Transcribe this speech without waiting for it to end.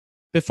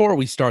Before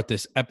we start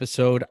this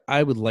episode,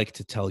 I would like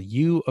to tell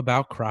you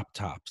about Crop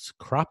Tops.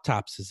 Crop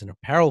Tops is an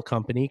apparel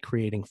company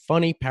creating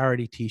funny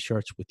parody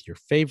t-shirts with your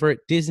favorite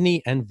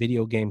Disney and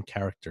video game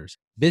characters.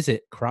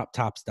 Visit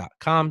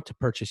croptops.com to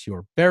purchase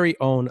your very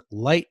own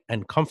light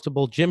and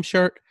comfortable gym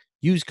shirt.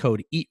 Use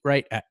code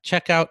EATRIGHT at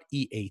checkout,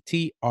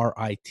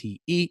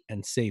 EATRITE,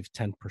 and save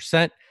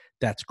 10%.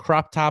 That's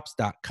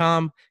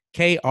croptops.com,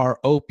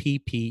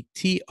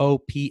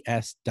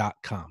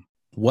 KROPPTOPS.com.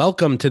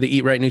 Welcome to the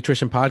Eat Right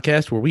Nutrition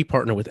Podcast, where we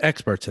partner with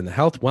experts in the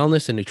health,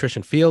 wellness, and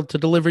nutrition field to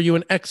deliver you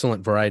an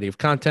excellent variety of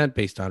content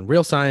based on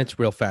real science,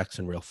 real facts,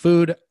 and real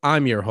food.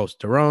 I'm your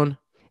host, Daron.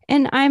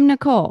 And I'm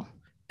Nicole.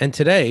 And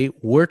today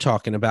we're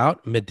talking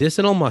about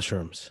medicinal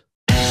mushrooms.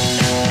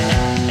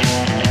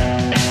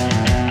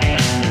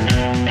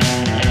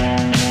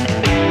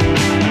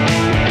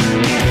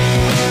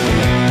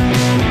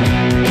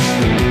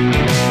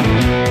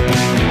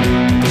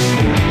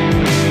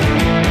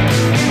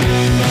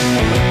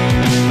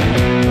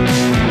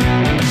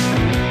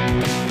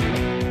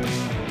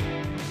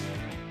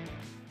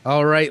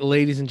 All right,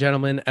 ladies and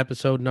gentlemen,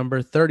 episode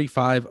number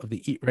 35 of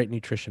the Eat Right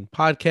Nutrition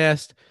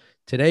Podcast.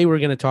 Today, we're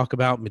going to talk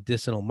about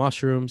medicinal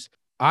mushrooms.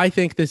 I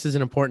think this is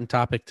an important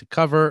topic to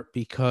cover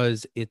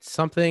because it's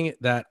something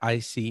that I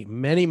see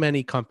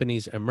many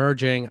companies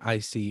emerging. I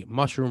see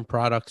mushroom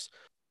products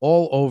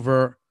all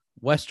over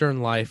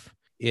Western life.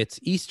 It's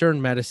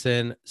Eastern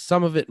medicine.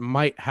 Some of it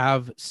might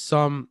have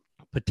some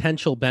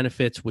potential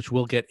benefits, which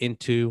we'll get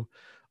into.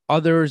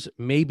 Others,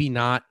 maybe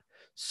not.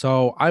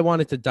 So I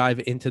wanted to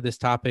dive into this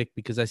topic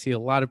because I see a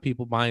lot of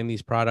people buying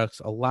these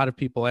products, a lot of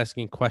people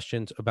asking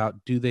questions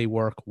about do they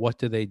work, what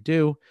do they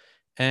do?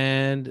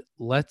 And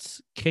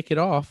let's kick it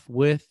off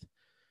with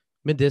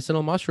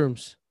medicinal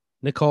mushrooms.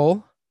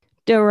 Nicole?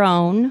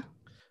 Daron.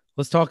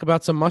 Let's talk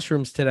about some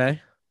mushrooms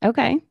today.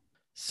 Okay.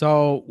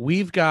 So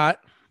we've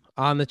got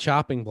on the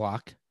chopping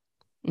block,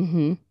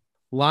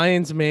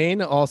 lion's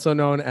mane, also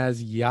known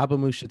as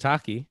Yabumu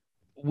shiitake.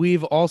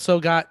 We've also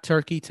got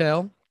turkey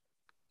tail.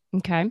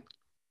 Okay.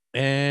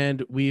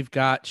 And we've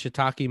got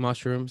shiitake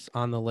mushrooms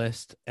on the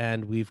list,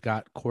 and we've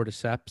got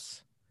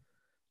cordyceps,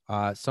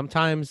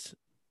 sometimes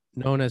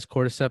known as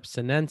cordyceps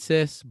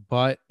sinensis,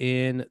 but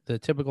in the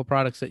typical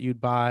products that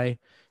you'd buy,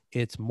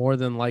 it's more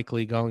than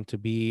likely going to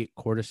be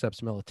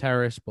cordyceps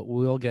militaris, but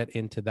we'll get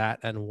into that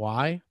and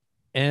why.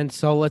 And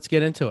so let's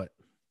get into it.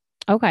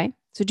 Okay.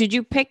 So did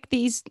you pick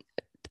these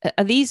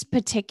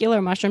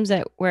particular mushrooms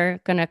that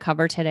we're going to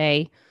cover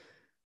today,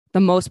 the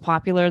most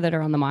popular that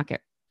are on the market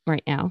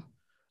right now?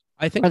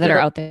 I think that are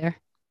out there.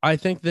 I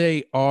think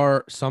they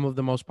are some of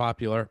the most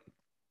popular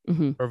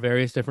for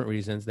various different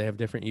reasons. They have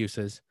different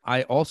uses.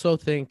 I also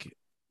think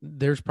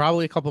there's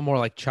probably a couple more,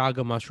 like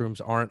chaga mushrooms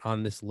aren't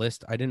on this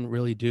list. I didn't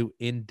really do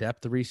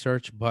in-depth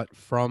research, but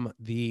from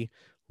the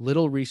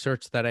little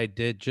research that I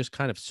did, just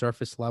kind of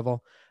surface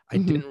level, I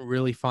didn't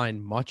really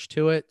find much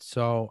to it.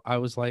 So I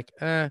was like,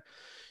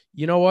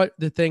 you know what?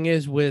 The thing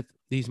is with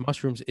these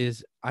mushrooms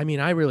is, I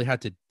mean, I really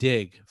had to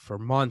dig for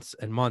months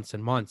and months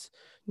and months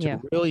to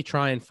really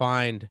try and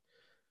find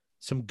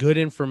some good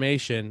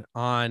information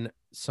on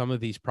some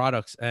of these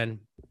products. And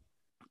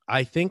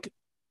I think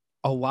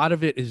a lot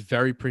of it is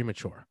very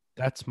premature.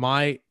 That's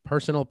my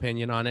personal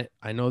opinion on it.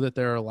 I know that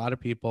there are a lot of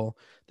people,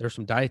 there's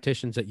some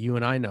dietitians that you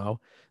and I know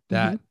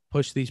that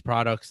push these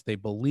products. They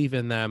believe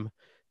in them.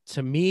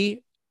 To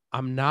me,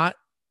 I'm not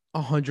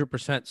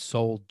 100%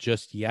 sold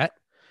just yet.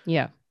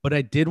 Yeah. But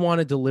I did want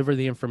to deliver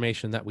the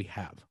information that we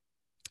have.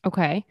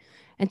 Okay.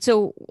 And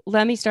so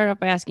let me start off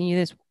by asking you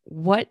this.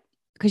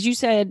 Because you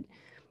said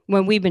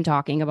when we've been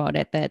talking about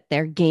it, that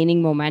they're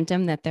gaining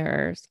momentum, that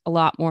there's a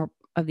lot more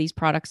of these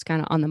products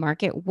kind of on the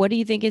market. What do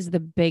you think is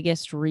the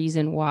biggest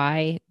reason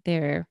why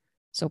they're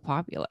so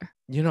popular?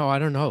 You know, I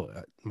don't know.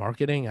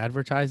 Marketing,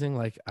 advertising,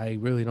 like I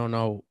really don't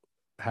know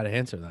how to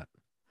answer that.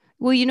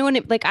 Well, you know,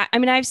 when I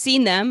mean, I've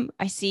seen them.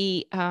 I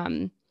see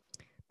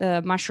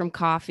the mushroom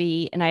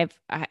coffee, and I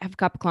have a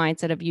couple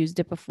clients that have used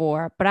it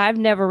before, but I've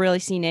never really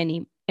seen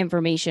any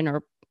information,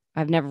 or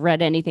I've never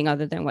read anything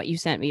other than what you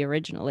sent me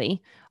originally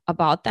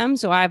about them.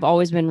 So I've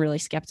always been really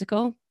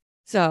skeptical.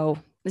 So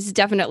this is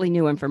definitely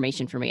new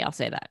information for me. I'll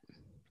say that.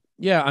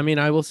 Yeah. I mean,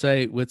 I will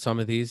say with some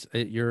of these,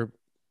 you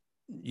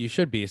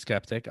should be a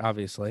skeptic,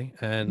 obviously,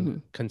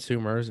 and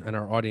consumers and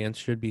our audience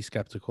should be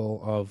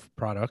skeptical of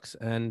products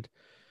and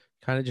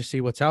kind of just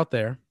see what's out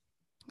there.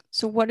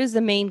 So what is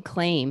the main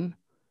claim?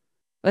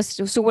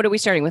 So what are we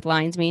starting with?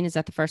 Lion's mane? Is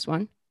that the first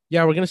one?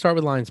 Yeah, we're going to start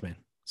with lion's mane.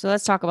 So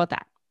let's talk about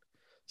that.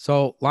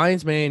 So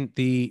lion's mane,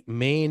 the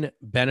main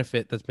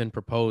benefit that's been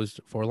proposed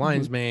for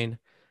lion's mane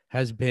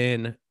has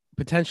been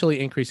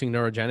potentially increasing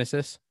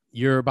neurogenesis.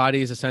 Your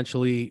body is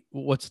essentially,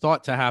 what's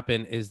thought to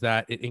happen is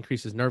that it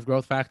increases nerve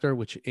growth factor,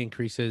 which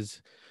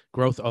increases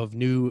growth of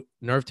new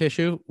nerve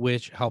tissue,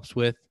 which helps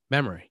with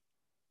memory.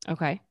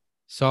 Okay.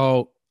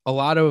 So a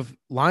lot of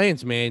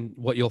lion's mane,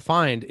 what you'll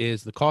find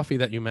is the coffee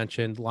that you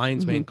mentioned,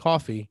 lion's mane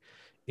coffee,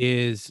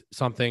 is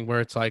something where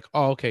it's like,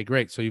 oh, okay,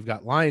 great. So you've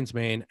got lion's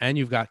mane and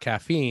you've got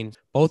caffeine.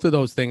 Both of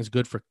those things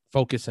good for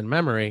focus and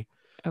memory.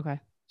 Okay.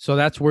 So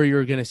that's where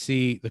you're going to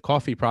see the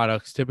coffee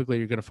products. Typically,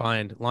 you're going to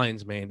find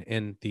lion's mane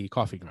in the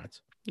coffee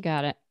grinds.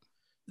 Got it.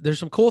 There's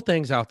some cool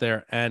things out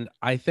there. And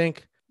I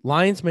think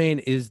lion's mane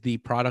is the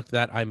product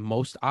that I'm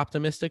most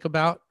optimistic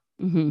about.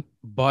 Mm-hmm.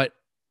 But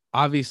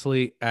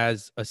obviously,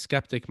 as a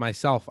skeptic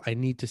myself, I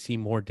need to see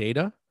more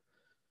data.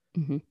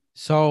 Mm-hmm.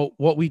 So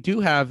what we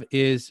do have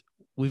is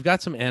we've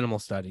got some animal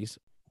studies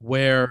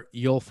where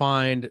you'll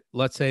find,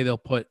 let's say they'll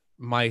put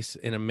mice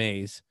in a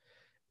maze,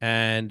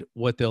 and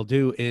what they'll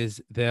do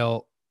is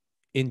they'll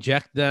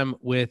inject them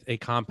with a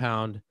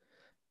compound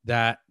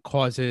that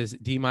causes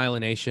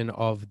demyelination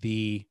of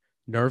the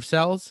nerve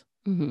cells,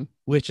 Mm-hmm.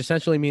 which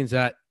essentially means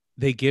that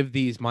they give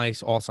these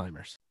mice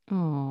Alzheimer's.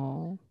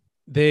 Oh.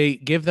 They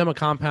give them a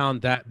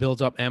compound that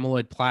builds up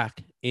amyloid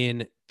plaque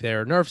in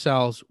their nerve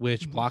cells,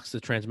 which Mm-hmm. blocks the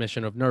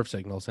transmission of nerve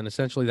signals. And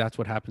essentially that's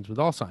what happens with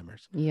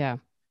Alzheimer's. Yeah.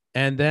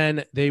 And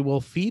then they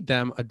will feed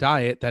them a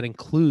diet that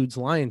includes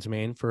lion's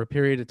mane for a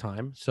period of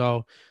time.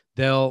 So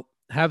they'll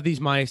have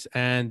these mice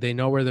and they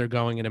know where they're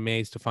going in a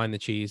maze to find the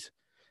cheese.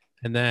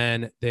 And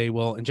then they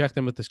will inject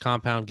them with this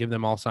compound, give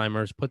them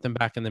Alzheimer's, put them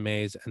back in the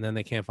maze, and then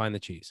they can't find the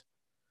cheese.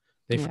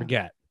 They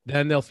forget.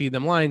 Then they'll feed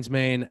them lion's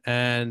mane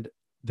and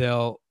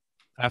they'll,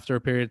 after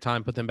a period of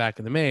time, put them back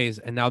in the maze,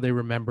 and now they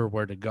remember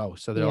where to go.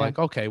 So they're like,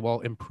 okay, well,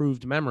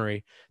 improved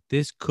memory.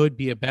 This could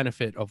be a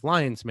benefit of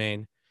lion's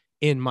mane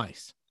in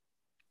mice.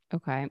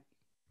 Okay.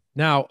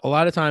 Now, a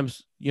lot of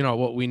times,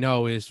 what we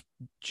know is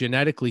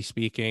genetically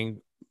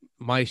speaking,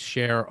 mice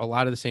share a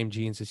lot of the same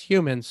genes as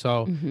humans.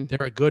 So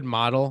they're a good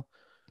model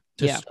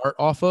to start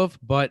off of,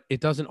 but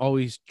it doesn't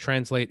always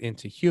translate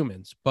into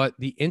humans. But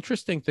the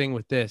interesting thing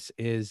with this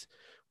is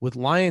with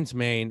lion's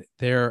mane,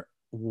 there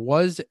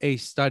was a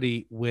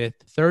study with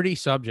 30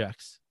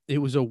 subjects. It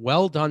was a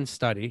well-done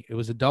study. It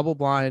was a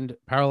double-blind,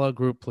 parallel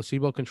group,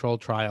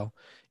 placebo-controlled trial.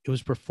 It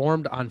was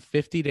performed on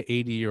 50 to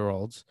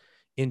 80-year-olds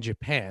in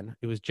Japan.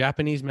 It was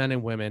Japanese men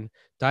and women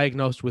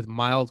diagnosed with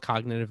mild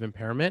cognitive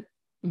impairment.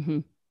 Mm-hmm.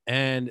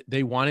 And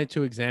they wanted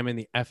to examine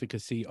the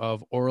efficacy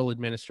of oral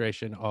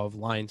administration of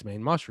lion's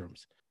mane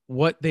mushrooms.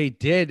 What they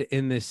did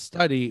in this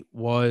study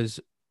was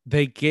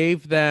they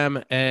gave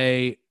them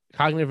a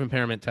cognitive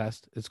impairment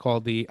test. It's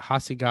called the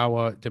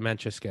Hasegawa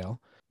Dementia Scale,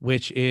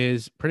 which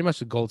is pretty much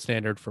the gold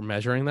standard for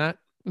measuring that.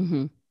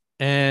 Mm-hmm.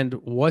 And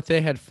what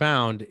they had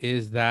found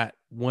is that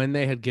when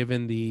they had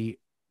given the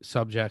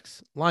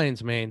subjects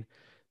lion's mane,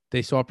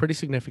 they saw pretty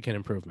significant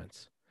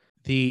improvements.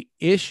 The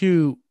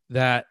issue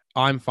that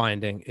I'm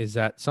finding is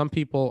that some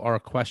people are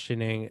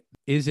questioning,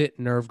 is it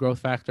nerve growth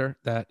factor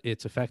that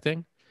it's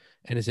affecting?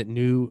 And is it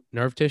new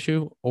nerve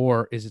tissue,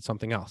 or is it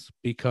something else?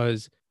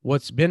 Because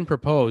what's been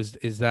proposed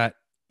is that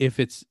if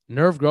it's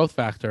nerve growth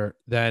factor,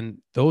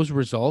 then those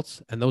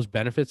results and those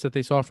benefits that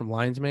they saw from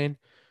lion's mane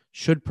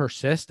should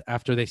persist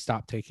after they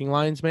stop taking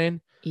lion's mane.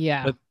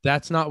 Yeah. But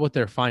that's not what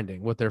they're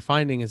finding. What they're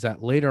finding is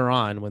that later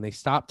on, when they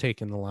stop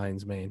taking the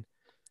lion's mane,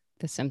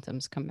 the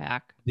symptoms come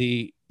back.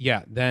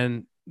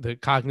 Then the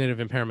cognitive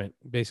impairment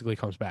basically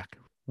comes back.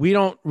 We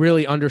don't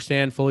really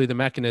understand fully the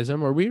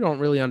mechanism, or we don't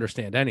really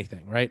understand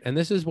anything, right? And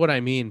this is what I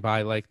mean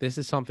by, like, this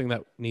is something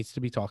that needs to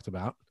be talked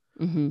about.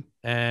 Mm-hmm.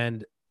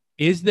 And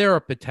is there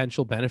a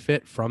potential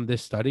benefit from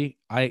this study?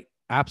 I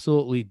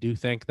absolutely do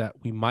think that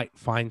we might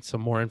find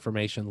some more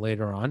information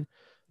later on.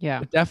 Yeah.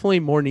 But definitely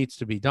more needs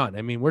to be done.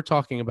 I mean, we're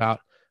talking about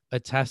a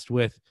test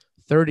with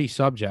 30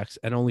 subjects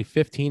and only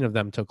 15 of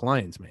them took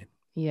lion's mane.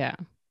 Yeah.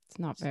 It's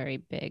not very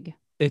big.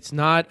 It's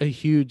not a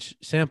huge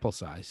sample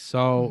size.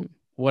 So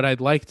what I'd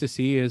like to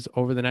see is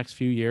over the next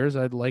few years,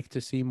 I'd like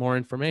to see more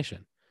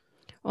information.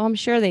 Well, I'm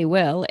sure they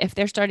will. If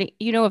they're starting,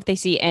 if they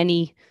see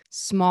any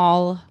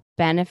small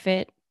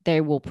benefit,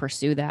 they will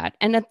pursue that.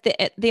 And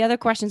the other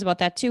questions about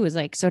that too is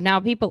like, so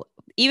now people,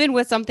 even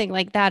with something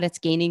like that, it's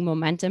gaining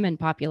momentum and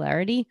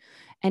popularity.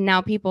 And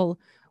now people,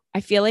 I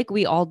feel like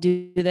we all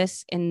do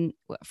this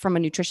from a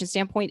nutrition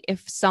standpoint.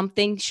 If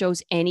something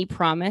shows any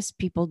promise,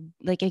 people,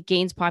 like, it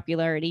gains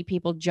popularity,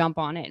 people jump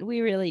on it. And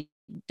we really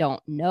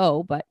don't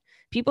know, but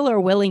people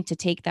are willing to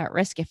take that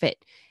risk if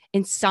it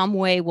in some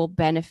way will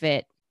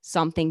benefit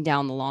something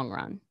down the long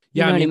run.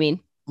 You know what I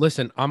mean?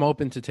 Listen, I'm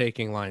open to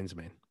taking lion's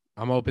mane.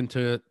 I'm open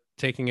to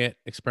taking it,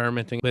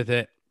 experimenting with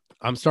it.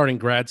 I'm starting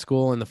grad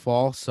school in the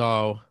fall,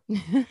 so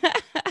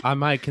I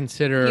might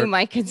consider some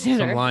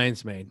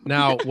lion's mane.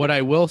 Now, what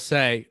I will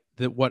say,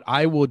 that what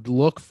I would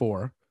look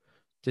for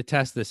to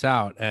test this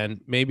out,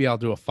 and maybe I'll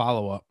do a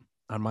follow-up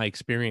on my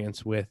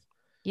experience with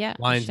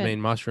lion's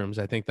mane mushrooms.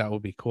 I think that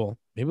would be cool.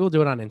 Maybe we'll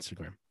do it on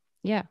Instagram.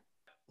 Yeah.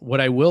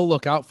 What I will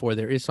look out for,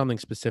 there is something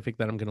specific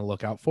that I'm going to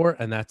look out for,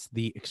 and that's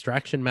the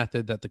extraction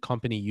method that the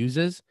company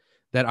uses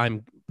that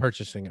I'm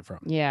purchasing it from.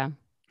 Yeah.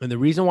 And the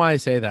reason why I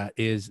say that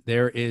is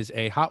there is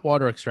a hot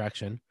water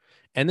extraction,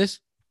 and this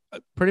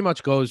pretty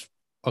much goes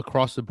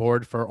across the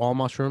board for all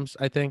mushrooms,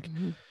 I think.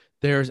 Mm-hmm.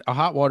 There's a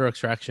hot water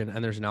extraction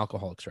and there's an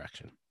alcohol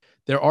extraction.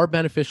 There are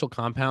beneficial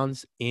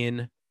compounds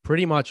in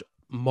pretty much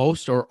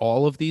most or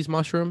all of these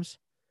mushrooms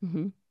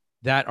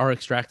that are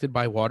extracted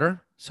by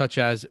water, such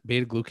as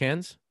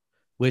beta-glucans,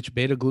 which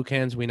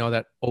beta-glucans, we know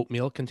that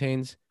oatmeal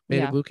contains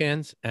Yeah.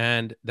 beta-glucans,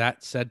 and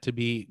that's said to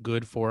be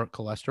good for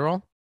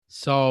cholesterol.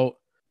 So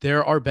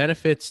there are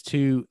benefits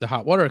to the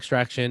hot water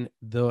extraction.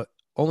 The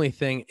only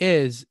thing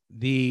is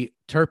the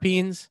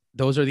terpenes.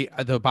 Those are the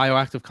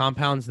bioactive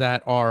compounds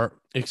that are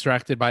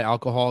extracted by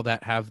alcohol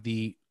that have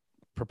the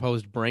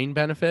proposed brain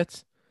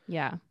benefits.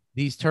 Yeah.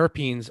 These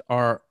terpenes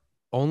are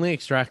only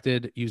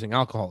extracted using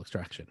alcohol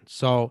extraction.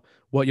 So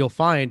what you'll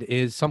find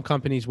is some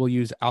companies will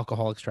use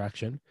alcohol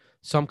extraction,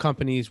 some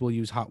companies will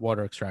use hot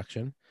water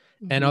extraction,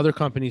 and other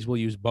companies will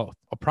use both.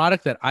 A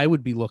product that I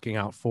would be looking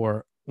out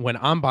for when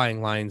I'm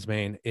buying Lion's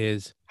Mane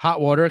is hot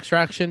water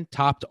extraction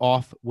topped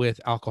off with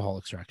alcohol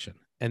extraction.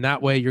 And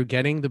that way you're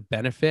getting the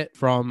benefit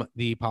from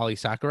the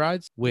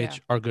polysaccharides,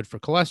 which are good for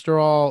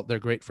cholesterol. They're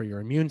great for your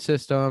immune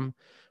system.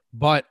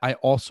 But I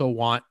also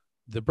want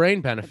the brain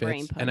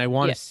benefits, and I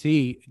want to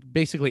see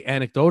basically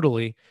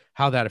anecdotally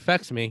how that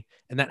affects me.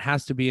 And that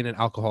has to be in an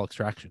alcohol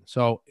extraction.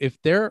 So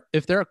if there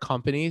are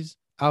companies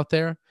out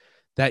there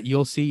that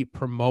you'll see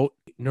promote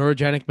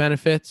neurogenic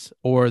benefits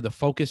or the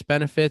focus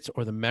benefits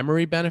or the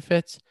memory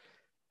benefits,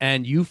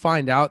 and you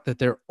find out that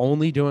they're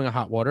only doing a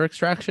hot water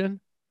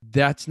extraction,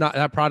 that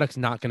product's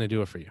not going to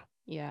do it for you.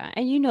 Yeah.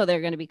 And there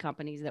are going to be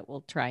companies that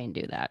will try and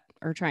do that,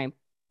 or try and,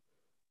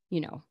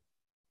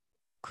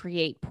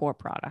 create poor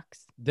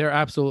products. There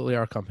absolutely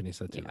are companies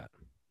that do that.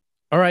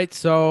 All right.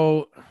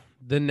 So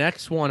the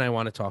next one I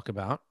want to talk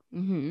about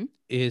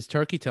is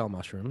turkey tail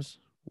mushrooms,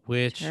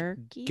 which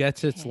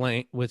gets its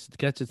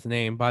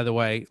name. By the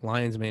way,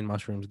 lion's mane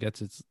mushrooms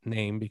gets its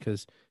name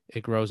because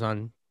it grows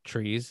on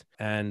trees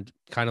and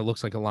kind of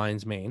looks like a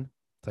lion's mane.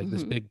 It's like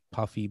this big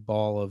puffy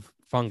ball of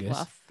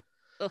fungus.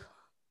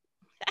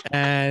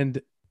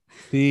 And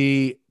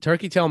the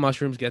turkey tail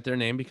mushrooms get their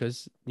name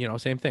because,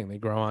 same thing. They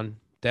grow on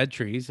dead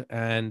trees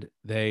and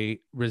they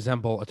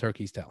resemble a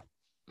turkey's tail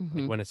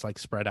like when it's like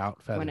spread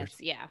out feathers.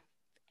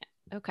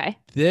 Okay.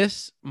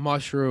 This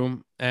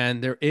mushroom,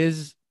 and there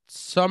is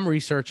some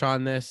research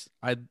on this,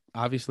 I'd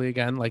obviously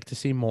again like to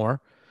see more,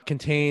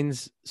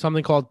 contains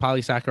something called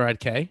polysaccharide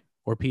K,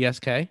 or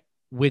PSK,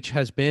 which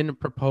has been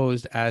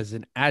proposed as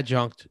an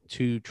adjunct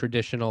to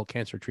traditional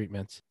cancer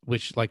treatments,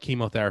 which like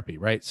chemotherapy,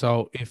 right?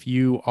 So if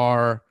you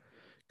are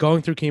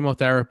going through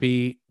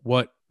chemotherapy,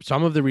 what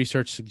some of the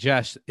research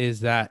suggests is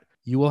that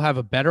you will have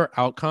a better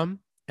outcome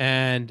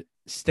and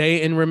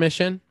stay in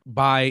remission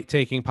by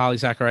taking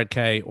polysaccharide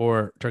K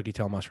or turkey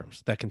tail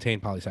mushrooms that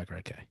contain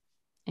polysaccharide K.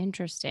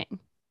 Interesting.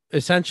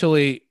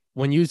 Essentially,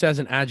 when used as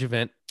an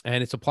adjuvant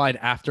and it's applied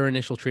after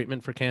initial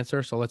treatment for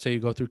cancer, so let's say you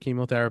go through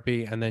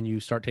chemotherapy and then you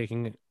start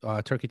taking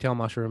turkey tail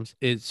mushrooms,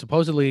 it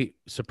supposedly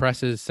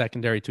suppresses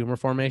secondary tumor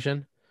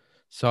formation.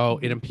 So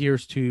it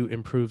appears to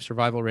improve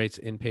survival rates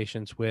in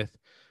patients with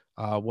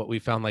what we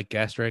found like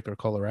gastric or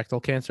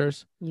colorectal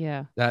cancers.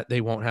 Yeah. That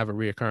they won't have a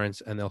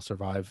reoccurrence and they'll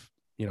survive,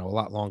 a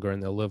lot longer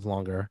and they'll live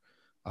longer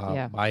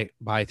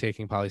by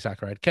taking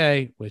polysaccharide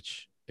K,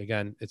 which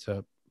again, it's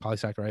a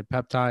polysaccharide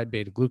peptide,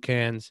 beta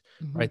glucans,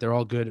 right? They're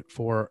all good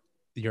for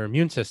your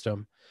immune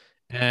system.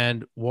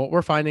 And what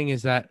we're finding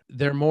is that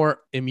they're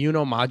more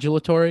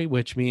immunomodulatory,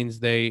 which means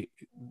they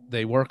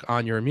work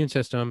on your immune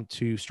system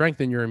to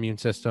strengthen your immune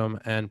system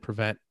and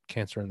prevent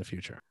cancer in the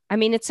future. I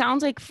mean, it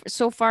sounds like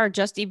so far,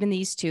 just even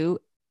these two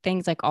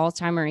things like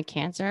Alzheimer's and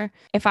cancer,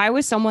 if I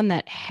was someone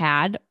that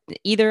had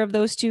either of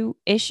those two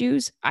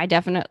issues, I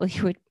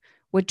definitely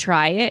would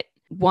try it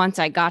once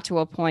I got to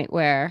a point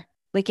where,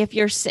 like, if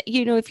you're sick,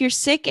 if you're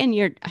sick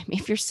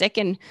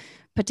and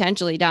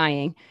potentially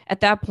dying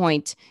at that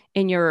point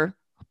in your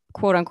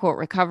quote unquote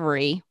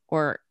recovery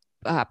or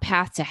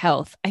path to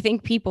health, I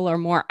think people are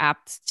more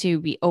apt to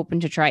be open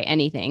to try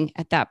anything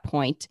at that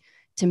point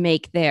to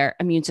make their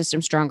immune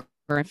system stronger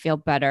and feel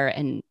better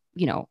and,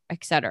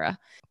 et cetera.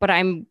 But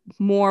I'm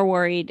more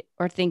worried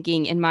or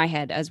thinking in my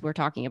head as we're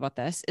talking about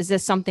this, is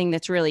this something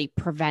that's really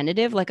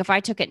preventative? Like if I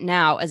took it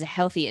now as a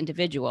healthy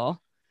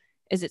individual,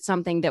 is it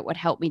something that would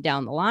help me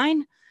down the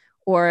line,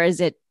 or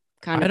is it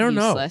kind of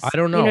useless? I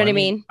don't know. You know what I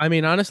mean? I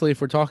mean, honestly,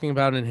 if we're talking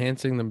about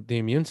enhancing the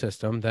immune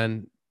system,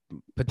 then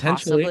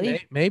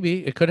potentially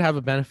maybe it could have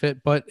a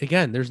benefit. But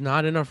again, there's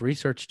not enough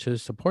research to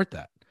support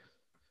that.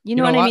 You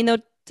know what I mean, though?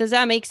 Does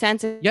that make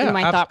sense in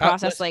my thought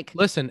process?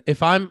 Listen,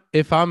 if I'm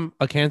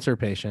a cancer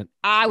patient,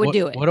 I would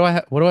do it. What do I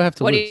have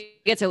to lose? What do you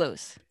get to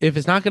lose? If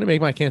it's not going to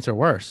make my cancer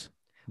worse,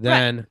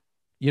 then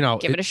give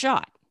it a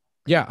shot.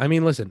 Yeah, I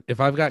mean, listen, if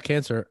I've got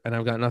cancer and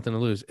I've got nothing to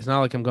lose, it's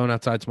not like I'm going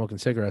outside smoking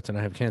cigarettes and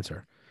I have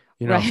cancer.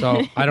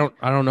 So I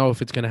don't know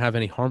if it's going to have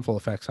any harmful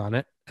effects on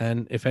it,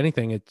 and if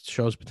anything, it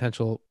shows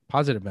potential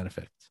positive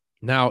benefits.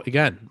 Now,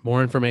 again,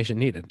 more information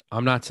needed.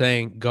 I'm not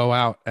saying go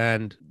out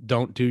and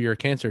don't do your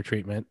cancer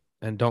treatment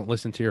and don't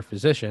listen to your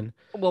physician.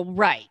 Well,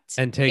 right.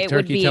 And take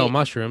turkey tail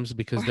mushrooms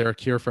because they're a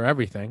cure for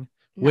everything,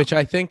 which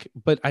I think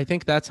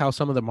that's how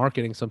some of the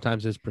marketing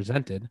sometimes is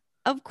presented.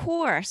 Of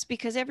course,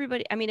 because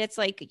everybody, I mean, it's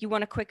like you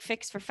want a quick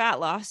fix for fat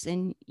loss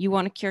and you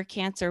want to cure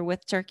cancer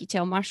with turkey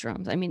tail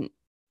mushrooms. I mean,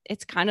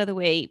 it's kind of the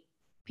way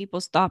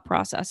people's thought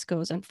process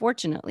goes,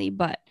 unfortunately,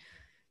 but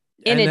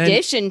in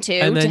addition to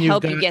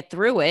help you get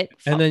through it.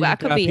 That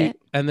could be it.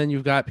 And then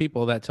you've got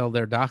people that tell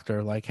their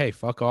doctor like, hey,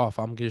 fuck off,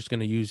 I'm just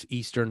going to use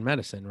Eastern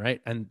medicine,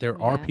 right? And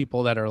there are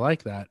people that are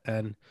like that.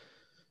 And,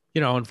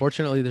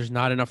 unfortunately, there's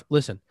not enough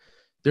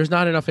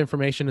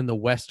information in the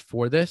West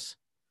for this.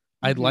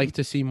 I'd like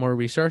to see more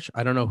research.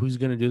 I don't know who's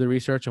going to do the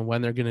research and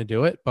when they're going to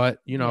do it, but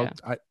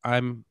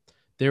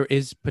there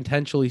is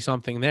potentially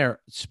something there,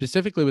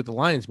 specifically with the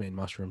lion's mane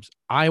mushrooms.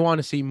 I want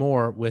to see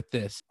more with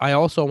this. I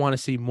also want to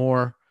see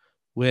more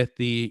with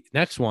the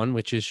next one,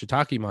 which is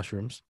shiitake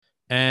mushrooms.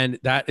 And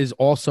that is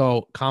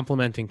also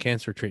complementing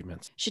cancer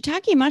treatments.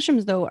 Shiitake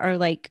mushrooms, though, are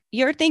like,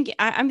 you're thinking,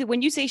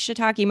 when you say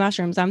shiitake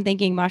mushrooms, I'm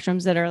thinking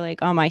mushrooms that are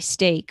like on my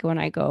steak when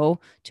I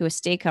go to a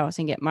steakhouse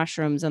and get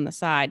mushrooms on the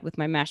side with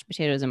my mashed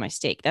potatoes and my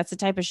steak. That's the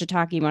type of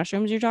shiitake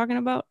mushrooms you're talking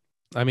about?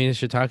 I mean,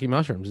 it's shiitake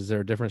mushrooms. Is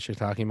there a different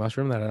shiitake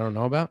mushroom that I don't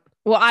know about?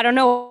 Well, I don't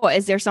know.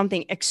 Is there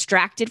something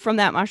extracted from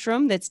that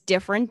mushroom that's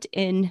different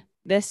in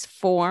this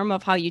form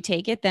of how you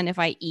take it than if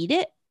I eat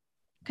it?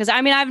 Because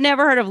I've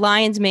never heard of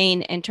lion's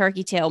mane and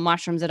turkey tail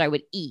mushrooms that I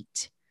would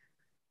eat.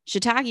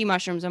 Shiitake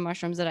mushrooms are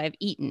mushrooms that I've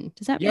eaten.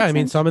 Does that make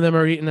sense? Some of them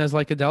are eaten as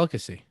like a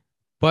delicacy,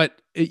 but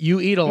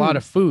you eat a lot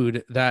of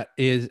food that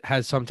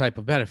has some type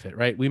of benefit,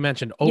 right? We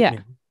mentioned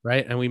oatmeal,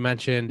 right? And we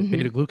mentioned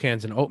beta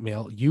glucans in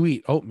oatmeal. You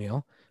eat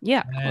oatmeal.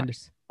 Yeah, and of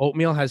course.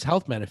 Oatmeal has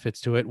health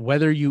benefits to it,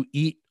 whether you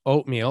eat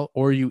oatmeal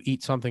or you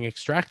eat something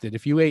extracted.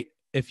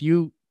 If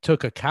you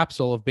took a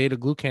capsule of beta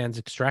glucans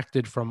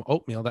extracted from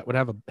oatmeal, that would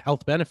have a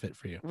health benefit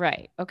for you.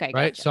 Right. Okay.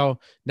 Right. Gotcha. So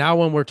now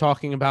when we're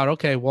talking about,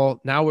 okay, well,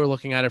 now we're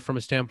looking at it from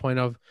a standpoint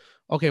of,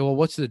 okay, well,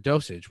 what's the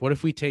dosage? What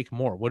if we take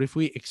more? What if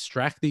we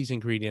extract these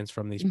ingredients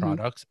from these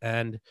products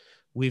and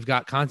we've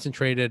got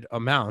concentrated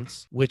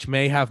amounts, which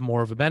may have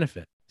more of a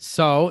benefit?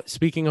 So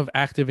speaking of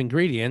active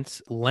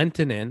ingredients,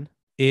 lentinin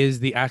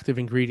is the active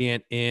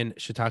ingredient in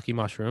shiitake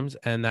mushrooms,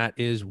 and that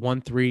is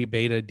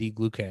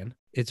 1,3-beta-D-glucan.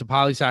 It's a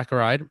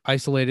polysaccharide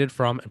isolated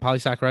from, and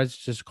polysaccharides is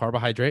just a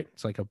carbohydrate.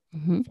 It's like a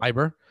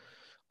fiber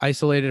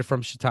isolated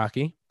from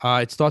shiitake.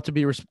 It's thought to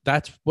be,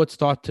 that's what's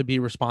thought to be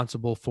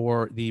responsible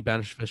for the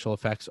beneficial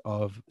effects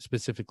of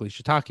specifically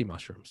shiitake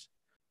mushrooms.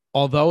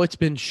 Although it's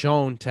been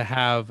shown to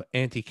have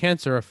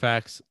anti-cancer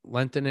effects,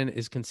 lentinin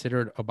is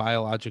considered a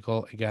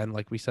biological, again,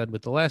 like we said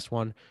with the last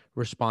one,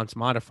 response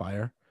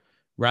modifier,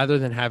 rather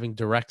than having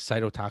direct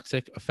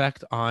cytotoxic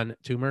effect on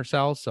tumor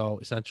cells. So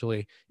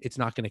essentially, it's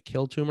not going to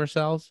kill tumor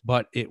cells,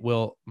 but it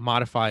will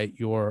modify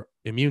your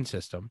immune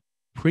system.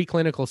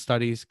 Preclinical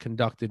studies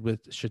conducted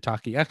with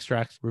shiitake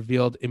extracts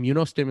revealed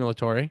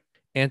immunostimulatory,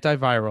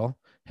 antiviral,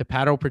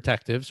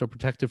 hepatoprotective, so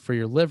protective for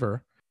your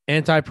liver,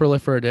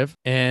 anti-proliferative,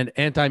 and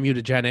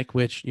anti-mutagenic,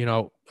 which,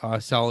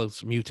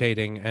 cells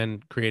mutating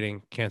and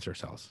creating cancer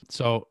cells.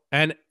 So,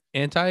 and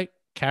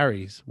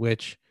anti-caries,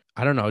 which,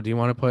 I don't know. Do you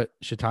want to put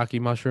shiitake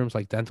mushrooms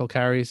like dental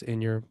caries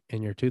in your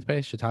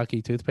toothpaste?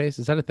 Shiitake toothpaste,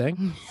 is that a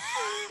thing?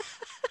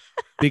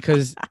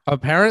 Because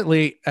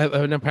apparently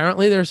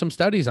there's some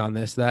studies on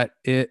this that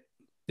it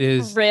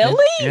is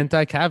really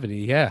anti-cavity.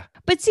 Yeah.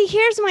 But see,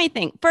 here's my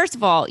thing. First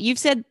of all, you've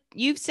said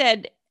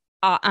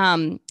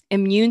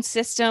immune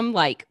system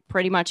like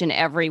pretty much in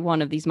every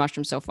one of these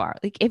mushrooms so far.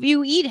 Like if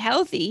you eat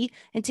healthy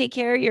and take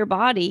care of your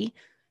body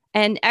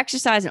and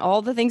exercise and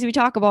all the things we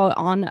talk about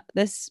on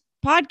this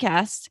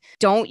podcast,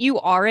 don't you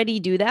already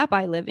do that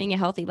by living a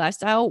healthy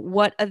lifestyle?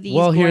 What are these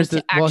going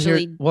to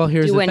actually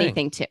do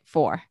anything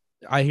for?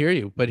 I hear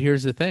you, but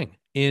here's the thing.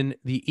 In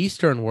the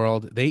Eastern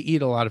world, they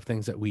eat a lot of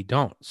things that we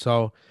don't.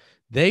 So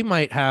they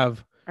might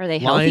have. Are they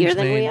healthier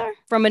than we are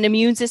from an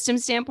immune system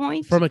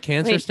standpoint? From a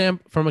cancer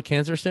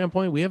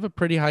standpoint, we have a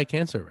pretty high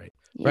cancer rate,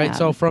 right?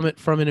 So from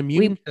an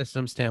immune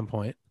system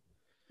standpoint,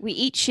 we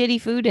eat shitty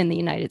food in the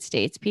United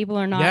States. People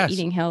are not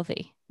eating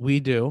healthy. We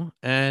do.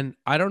 And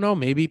I don't know,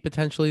 maybe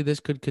potentially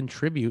this could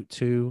contribute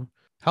to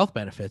health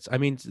benefits. I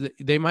mean,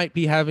 they might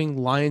be having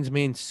lion's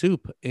mane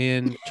soup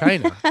in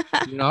China,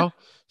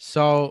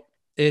 So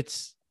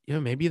it's,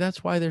 maybe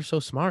that's why they're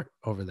so smart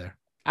over there.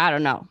 I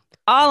don't know.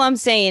 All I'm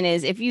saying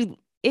is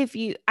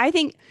I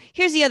think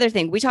here's the other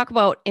thing. We talk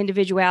about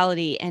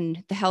individuality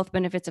and the health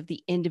benefits of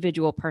the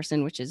individual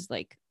person, which is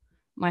like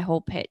my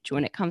whole pitch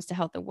when it comes to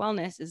health and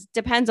wellness is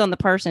depends on the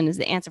person is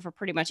the answer for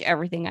pretty much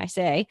everything I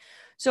say.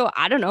 So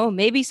I don't know,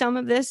 maybe some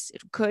of this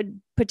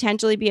could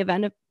potentially be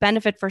a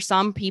benefit for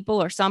some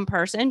people or some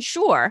person.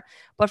 Sure.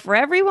 But for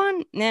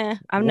everyone,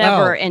 I'm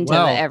never into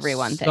the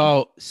everyone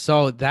thing.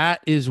 So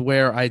that is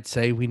where I'd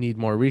say we need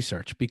more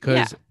research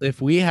because if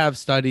we have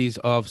studies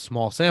of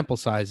small sample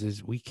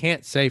sizes, we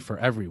can't say for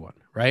everyone,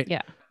 right?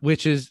 Yeah.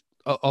 Which is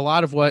a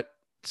lot of what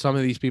some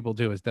of these people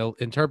do is they'll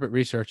interpret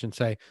research and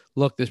say,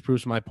 look, this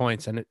proves my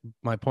point. And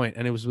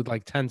it was with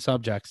like 10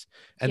 subjects.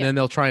 And then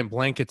they'll try and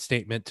blanket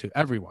statement to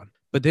everyone.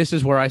 But this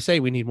is where I say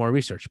we need more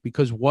research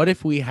because what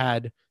if we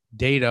had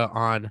data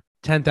on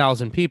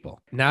 10,000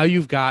 people? Now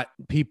you've got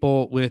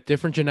people with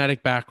different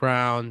genetic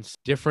backgrounds,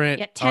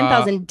 different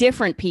 10,000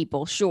 different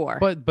people. Sure.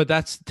 But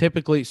that's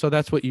typically, so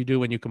that's what you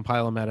do when you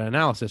compile a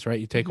meta-analysis, right?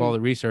 You take all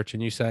the research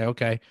and you say,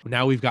 okay,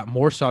 now we've got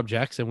more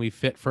subjects and we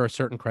fit for a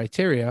certain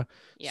criteria.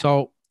 Yeah.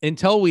 So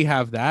until we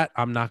have that,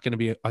 I'm not going to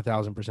be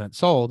 1,000%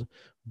 sold.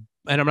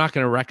 And I'm not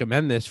going to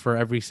recommend this for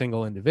every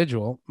single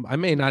individual. I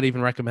may not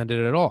even recommend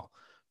it at all,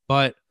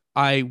 but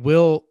I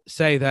will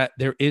say that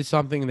there is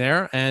something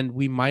there, and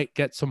we might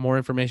get some more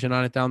information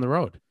on it down the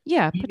road.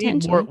 Yeah,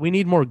 potentially. We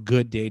need more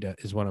good data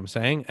is what I'm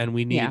saying. And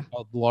we need a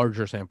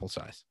larger sample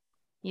size.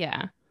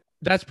 Yeah.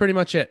 That's pretty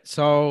much it.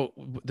 So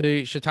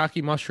the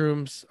shiitake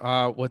mushrooms,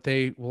 what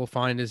they will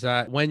find is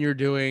that when you're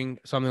doing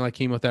something like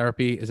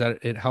chemotherapy, is that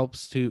it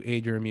helps to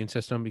aid your immune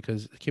system,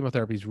 because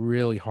chemotherapy is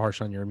really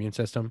harsh on your immune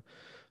system.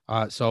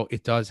 So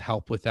it does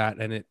help with that.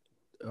 And it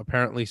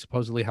apparently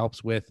supposedly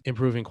helps with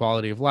improving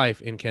quality of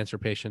life in cancer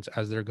patients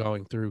as they're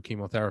going through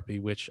chemotherapy,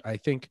 which I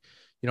think,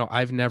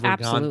 I've never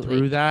gone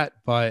through that,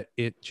 but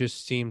it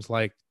just seems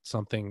like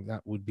something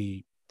that would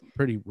be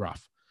pretty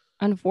rough.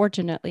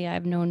 Unfortunately,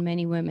 I've known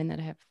many women that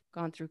have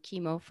gone through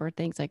chemo for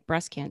things like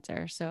breast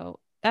cancer. So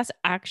that's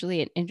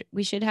actually,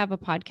 we should have a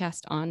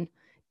podcast on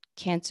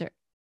cancer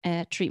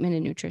treatment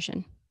and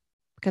nutrition,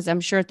 because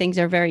I'm sure things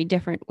are very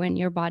different when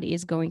your body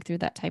is going through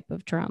that type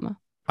of trauma.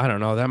 I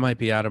don't know. That might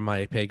be out of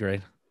my pay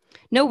grade.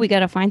 No, we got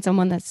to find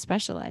someone that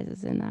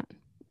specializes in that.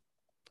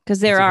 Because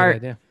there are.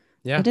 Good idea.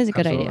 Yeah, it is a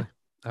good idea.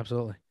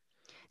 Absolutely.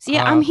 See,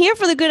 I'm here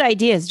for the good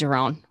ideas,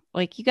 Jerome.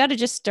 Like, you got to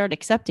just start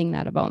accepting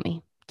that about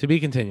me. To be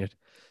continued.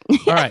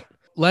 All right.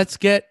 Let's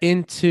get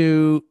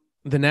into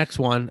the next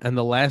one and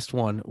the last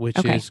one,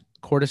 which is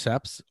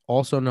cordyceps,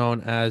 also known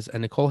as,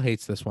 and Nicole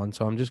hates this one,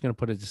 so I'm just going to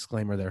put a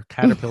disclaimer there,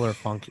 caterpillar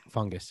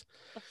fungus.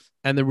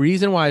 And the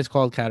reason why it's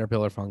called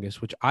caterpillar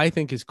fungus, which I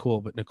think is cool,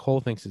 but Nicole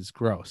thinks it's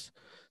gross.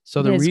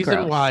 So the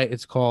reason why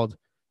it's called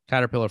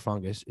caterpillar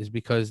fungus is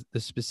because the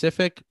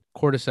specific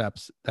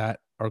cordyceps that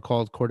are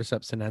called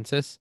Cordyceps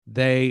sinensis,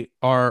 they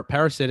are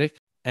parasitic,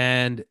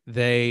 and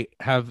they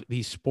have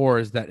these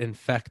spores that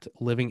infect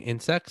living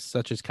insects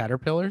such as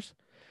caterpillars.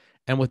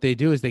 And what they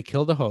do is they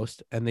kill the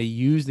host, and they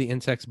use the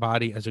insect's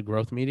body as a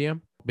growth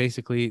medium.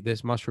 Basically,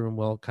 this mushroom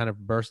will kind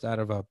of burst out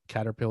of a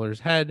caterpillar's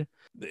head.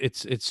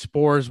 Its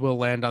spores will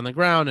land on the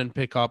ground and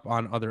pick up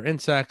on other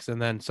insects,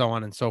 and then so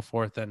on and so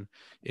forth. And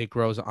it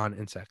grows on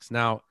insects.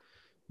 Now,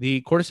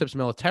 the Cordyceps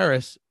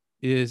militaris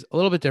is a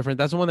little bit different.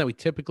 That's the one that we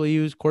typically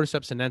use.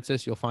 Cordyceps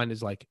sinensis, you'll find,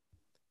 is like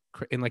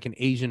in like an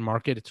Asian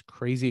market. It's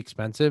crazy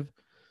expensive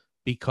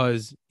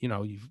because,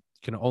 you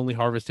can only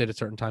harvest it at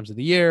certain times of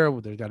the year.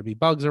 There's got to be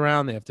bugs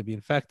around. They have to be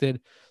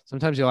infected.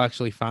 Sometimes you'll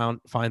actually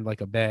find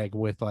like a bag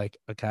with like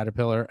a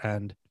caterpillar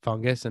and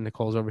fungus. And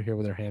Nicole's over here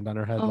with her hand on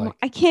her head. Oh,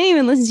 I can't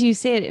even listen to you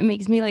say it. It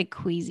makes me like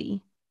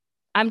queasy.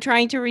 I'm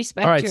trying to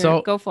respect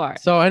go far.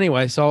 So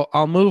anyway, so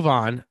I'll move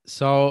on.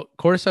 So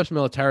Cordyceps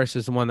militaris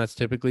is the one that's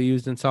typically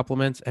used in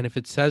supplements. And if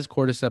it says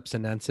Cordyceps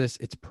sinensis,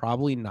 it's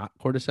probably not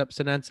Cordyceps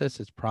sinensis.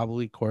 It's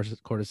probably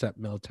Cordyceps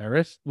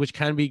militaris, which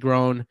can be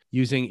grown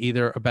using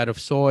either a bed of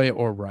soy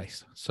or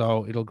rice.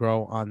 So it'll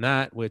grow on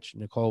that, which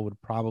Nicole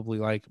would probably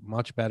like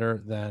much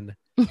better than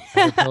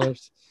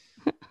caterpillars.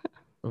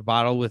 A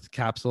bottle with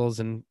capsules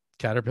and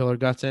caterpillar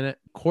guts in it.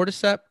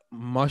 Cordyceps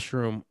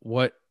mushroom,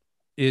 what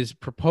is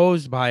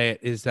proposed by it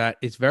is that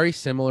it's very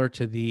similar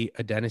to the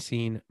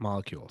adenosine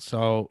molecule.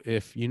 So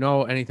if you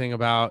know anything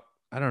about,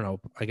 I don't know,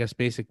 I guess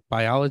basic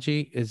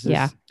biology, is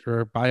this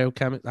or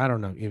biochemistry? I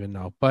don't even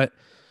know, but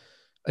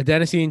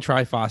adenosine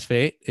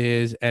triphosphate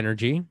is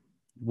energy,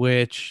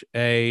 which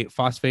a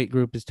phosphate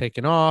group is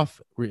taken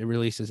off,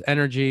 releases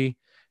energy,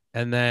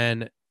 and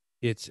then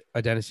it's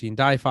adenosine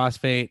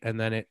diphosphate, and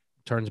then it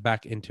turns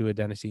back into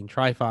adenosine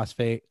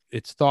triphosphate.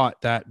 It's thought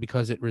that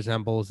because it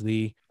resembles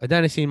the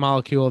adenosine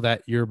molecule,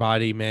 that your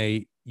body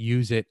may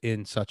use it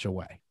in such a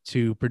way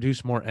to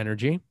produce more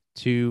energy,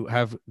 to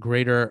have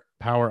greater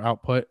power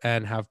output,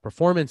 and have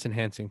performance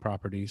enhancing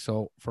properties.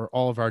 So for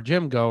all of our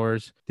gym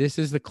goers, this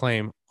is the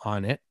claim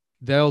on it.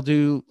 They'll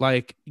do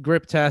like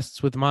grip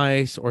tests with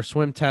mice or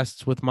swim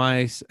tests with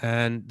mice,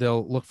 and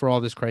they'll look for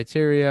all this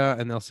criteria,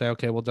 and they'll say,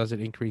 okay, well, does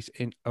it increase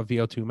in a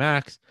VO2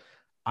 max?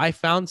 I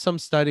found some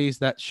studies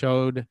that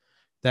showed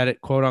that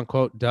it, quote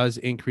unquote, does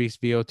increase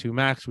VO2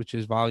 max, which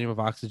is volume of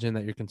oxygen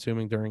that you're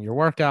consuming during your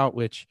workout,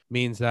 which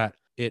means that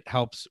it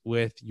helps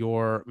with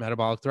your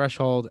metabolic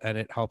threshold and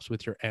it helps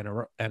with your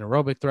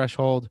anaerobic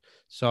threshold.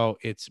 So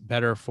it's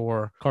better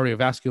for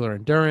cardiovascular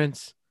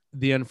endurance.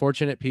 The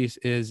unfortunate piece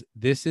is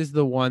this is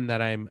the one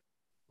that I'm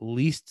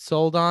least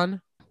sold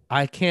on.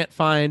 I can't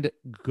find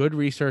good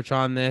research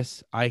on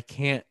this. I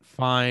can't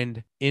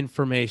find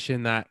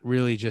information that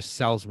really just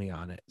sells me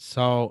on it.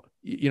 So,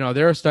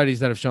 there are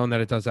studies that have shown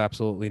that it does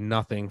absolutely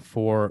nothing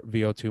for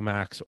VO2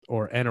 max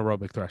or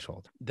anaerobic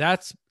threshold.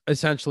 That's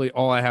essentially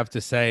all I have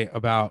to say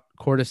about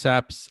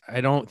cordyceps.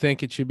 I don't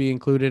think it should be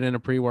included in a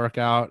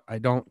pre-workout. I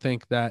don't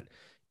think that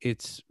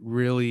it's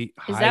really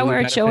Is that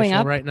where it's showing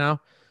up right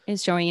now?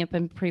 Is showing up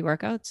in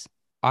pre-workouts?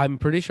 I'm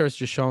pretty sure it's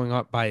just showing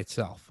up by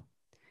itself.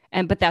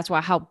 But that's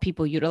how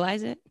people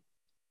utilize it.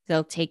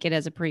 They'll take it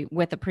as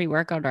with a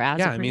pre-workout or as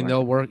a pre-workout. I mean,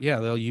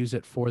 they'll use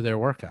it for their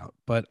workout,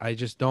 but I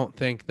just don't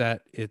think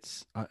that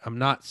I'm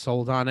not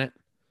sold on it.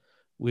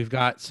 We've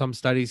got some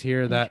studies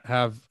here that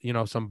have,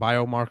 some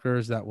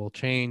biomarkers that will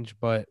change,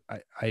 but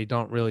I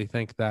don't really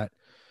think that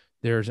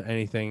there's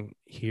anything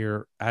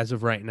here as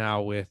of right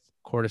now with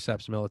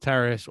Cordyceps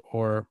militaris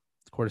or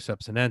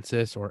Cordyceps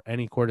sinensis or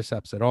any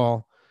Cordyceps at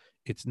all.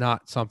 It's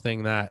not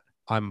something that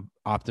I'm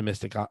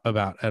optimistic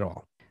about at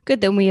all.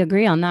 Good, then we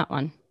agree on that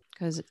one,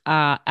 because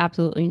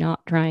absolutely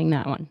not trying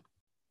that one.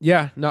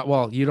 Yeah, not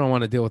well. You don't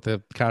want to deal with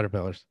the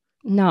caterpillars.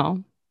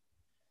 No.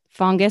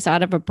 Fungus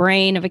out of a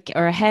brain of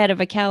or a head of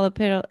a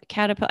caterpillar.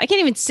 I can't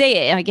even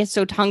say it. I get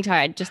so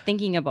tongue-tied just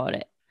thinking about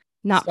it.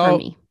 Not for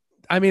me.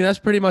 I mean, that's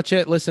pretty much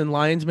it. Listen,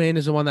 lion's mane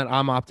is the one that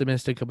I'm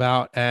optimistic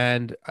about.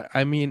 And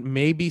I mean,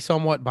 maybe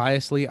somewhat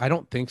biasly. I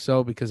don't think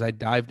so, because I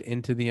dived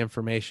into the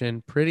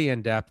information pretty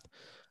in depth.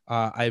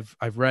 I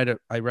read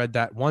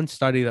that one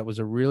study that was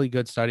a really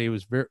good study. It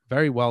was very,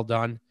 very well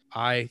done.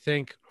 I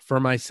think for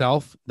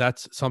myself,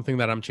 that's something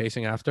that I'm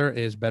chasing after,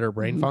 is better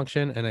brain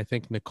function. And I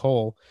think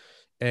Nicole,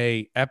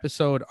 a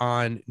episode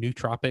on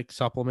nootropic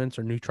supplements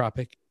or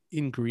nootropic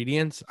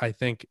ingredients, I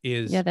think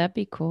is, yeah, that'd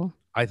be cool.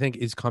 I think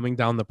is coming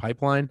down the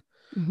pipeline.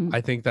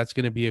 I think that's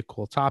going to be a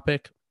cool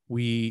topic.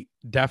 We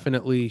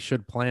definitely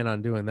should plan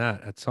on doing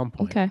that at some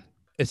point. Okay.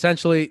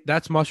 Essentially,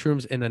 that's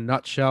mushrooms in a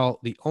nutshell.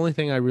 The only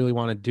thing I really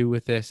want to do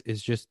with this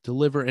is just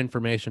deliver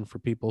information for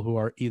people who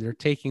are either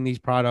taking these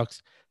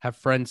products, have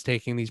friends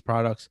taking these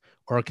products,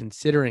 or are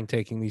considering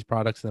taking these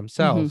products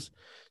themselves,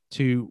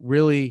 to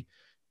really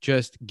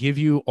just give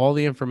you all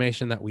the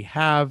information that we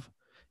have.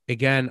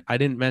 Again, I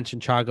didn't mention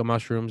chaga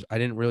mushrooms. I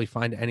didn't really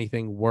find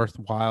anything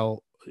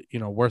worthwhile,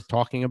 worth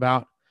talking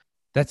about.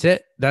 That's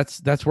it.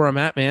 That's where I'm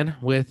at, man,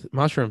 with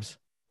mushrooms.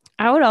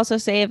 I would also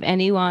say, if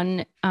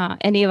anyone,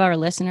 any of our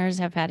listeners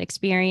have had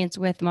experience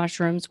with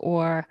mushrooms,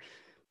 or,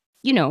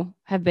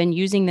 have been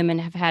using them and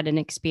have had an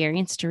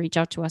experience, to reach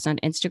out to us on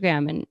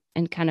Instagram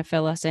and kind of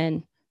fill us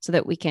in, so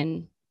that we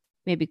can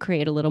maybe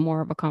create a little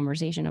more of a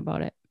conversation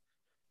about it.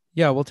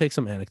 Yeah, we'll take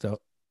some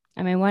anecdote.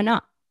 I mean, why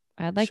not?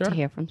 I'd like to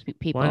hear from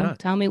people.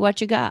 Tell me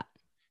what you got.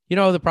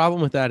 The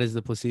problem with that is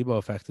the placebo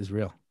effect is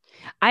real.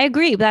 I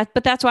agree, but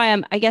that's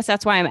why I guess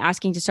that's why I'm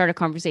asking to start a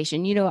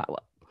conversation.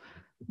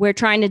 We're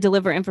trying to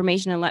deliver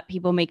information and let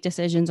people make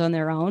decisions on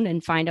their own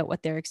and find out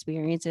what their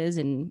experience is,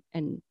 and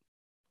kind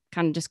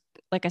of just,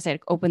 like I said,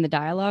 open the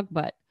dialogue.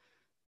 But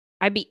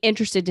I'd be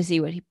interested to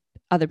see what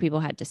other people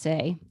had to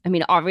say. I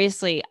mean,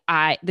 obviously,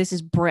 this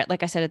is Brett.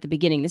 Like I said at the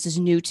beginning, this is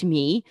new to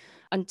me.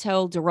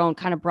 Until Daron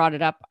kind of brought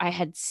it up, I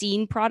had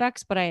seen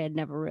products, but I had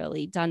never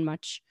really done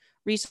much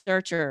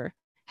research or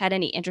had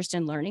any interest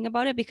in learning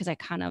about it, because I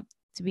kind of,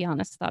 to be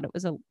honest, thought it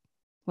was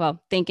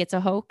think it's a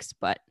hoax,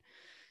 but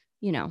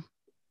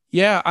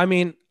Yeah, I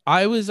mean,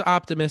 I was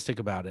optimistic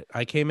about it.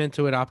 I came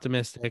into it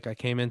optimistic. I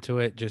came into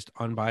it just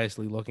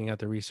unbiasedly looking at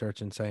the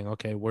research and saying,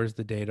 okay, where's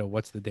the data?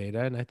 What's the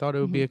data? And I thought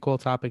it would be a cool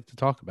topic to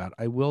talk about.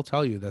 I will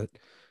tell you that,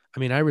 I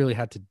mean, I really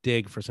had to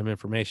dig for some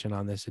information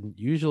on this, and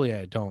usually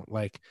I don't.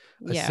 Like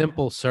a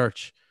simple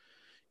search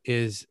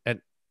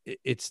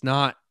it's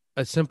not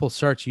a simple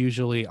search.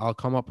 Usually I'll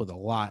come up with a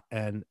lot,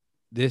 and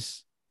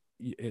this,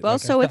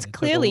 it's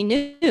clearly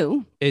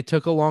new. It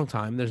took a long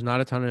time. There's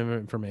not a ton of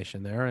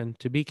information there, and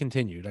to be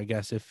continued, I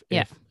guess.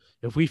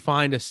 If we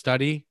find a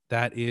study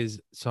that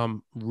is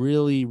some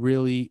really,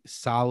 really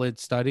solid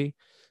study,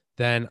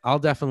 then I'll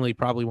definitely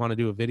probably want to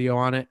do a video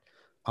on it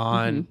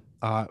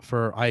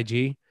for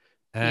IG,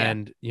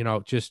 and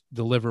just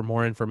deliver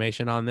more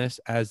information on this,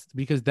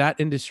 because that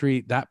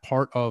industry, that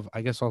part of,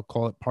 I guess I'll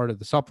call it part of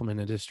the supplement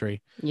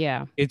industry,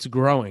 it's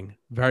growing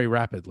very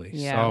rapidly.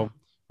 So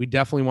we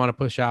definitely want to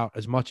push out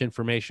as much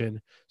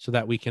information so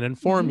that we can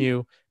inform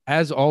you,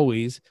 as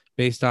always,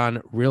 based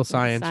on real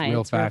science,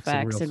 real facts,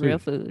 and real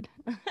food.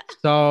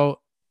 So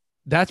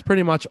that's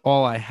pretty much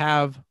all I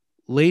have.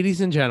 Ladies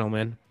and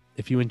gentlemen,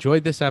 if you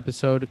enjoyed this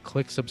episode,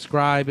 click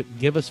subscribe,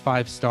 give us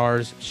 5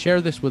 stars,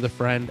 share this with a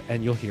friend,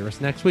 and you'll hear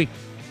us next week.